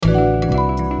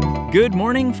Good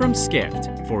morning from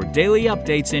Skift. For daily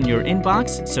updates in your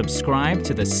inbox, subscribe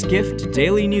to the Skift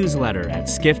Daily newsletter at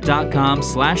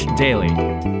skift.com/daily.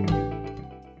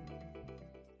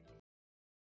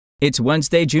 It's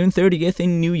Wednesday, June 30th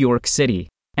in New York City.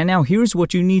 And now here's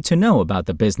what you need to know about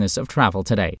the business of travel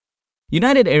today.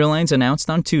 United Airlines announced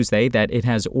on Tuesday that it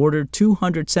has ordered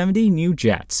 270 new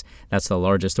jets. That's the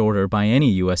largest order by any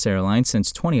U.S. airline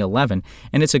since 2011,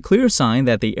 and it's a clear sign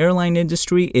that the airline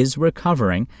industry is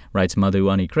recovering, writes Madhu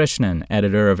Unikrishnan,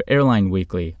 editor of Airline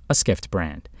Weekly, a Skift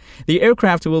brand. The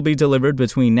aircraft will be delivered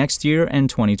between next year and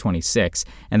 2026,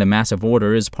 and the massive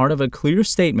order is part of a clear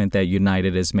statement that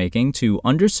United is making to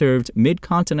underserved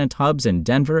mid-continent hubs in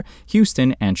Denver,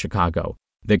 Houston, and Chicago.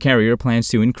 The carrier plans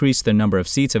to increase the number of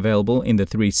seats available in the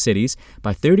three cities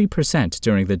by 30%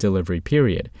 during the delivery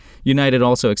period. United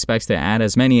also expects to add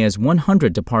as many as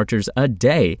 100 departures a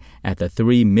day at the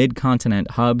three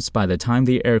mid-continent hubs by the time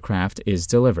the aircraft is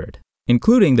delivered.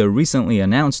 Including the recently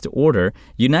announced order,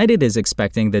 United is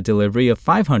expecting the delivery of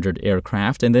 500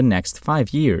 aircraft in the next 5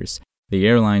 years. The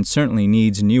airline certainly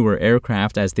needs newer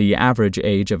aircraft as the average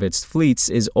age of its fleets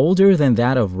is older than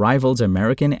that of rivals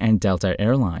American and Delta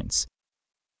Airlines.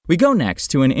 We go next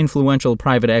to an influential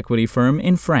private equity firm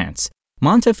in France.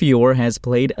 Montefiore has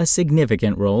played a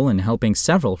significant role in helping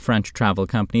several French travel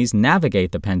companies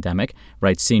navigate the pandemic,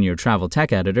 writes senior travel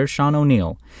tech editor Sean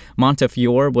O'Neill.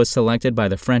 Montefiore was selected by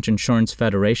the French Insurance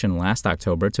Federation last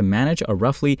October to manage a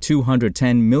roughly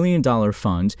 $210 million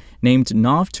fund named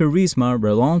Nav Tourisme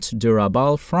Relance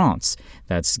Durable France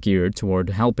that's geared toward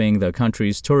helping the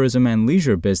country's tourism and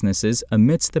leisure businesses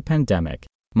amidst the pandemic.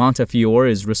 Montefiore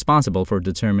is responsible for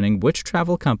determining which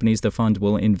travel companies the fund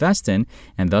will invest in,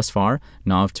 and thus far,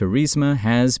 Nav Tourisme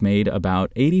has made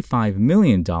about $85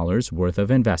 million worth of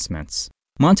investments.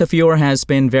 Montefiore has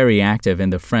been very active in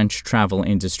the French travel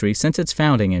industry since its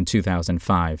founding in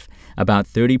 2005. About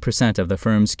 30% of the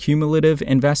firm's cumulative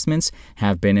investments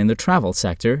have been in the travel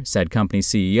sector, said company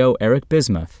CEO Eric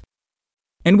Bismuth.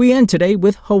 And we end today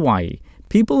with Hawaii.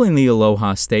 People in the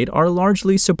Aloha State are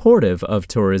largely supportive of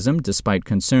tourism despite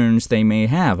concerns they may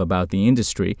have about the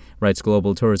industry, writes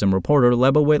global tourism reporter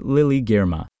Lebawit Lily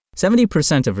Girma.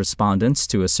 70% of respondents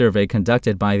to a survey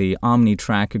conducted by the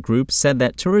OmniTrack group said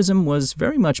that tourism was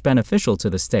very much beneficial to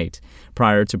the state.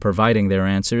 Prior to providing their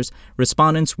answers,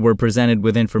 respondents were presented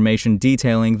with information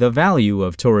detailing the value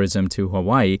of tourism to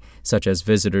Hawaii, such as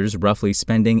visitors roughly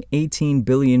spending $18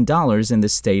 billion in the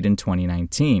state in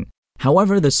 2019.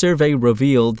 However, the survey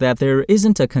revealed that there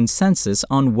isn't a consensus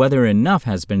on whether enough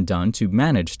has been done to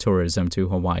manage tourism to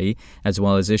Hawaii, as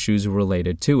well as issues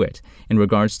related to it. In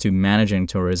regards to managing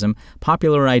tourism,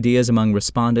 popular ideas among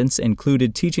respondents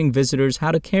included teaching visitors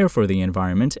how to care for the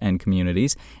environment and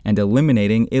communities and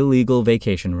eliminating illegal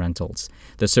vacation rentals.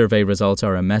 The survey results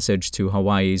are a message to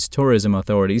Hawaii's tourism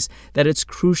authorities that it's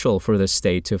crucial for the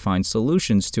state to find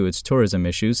solutions to its tourism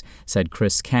issues, said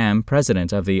Chris Kam,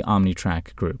 president of the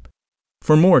OmniTrack group.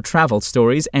 For more travel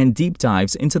stories and deep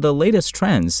dives into the latest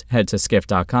trends, head to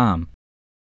skift.com.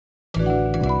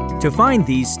 To find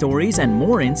these stories and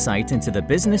more insight into the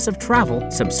business of travel,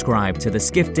 subscribe to the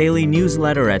Skift Daily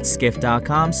newsletter at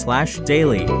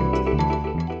skift.com/daily.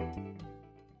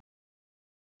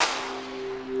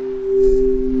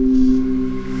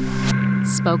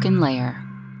 Spoken Layer.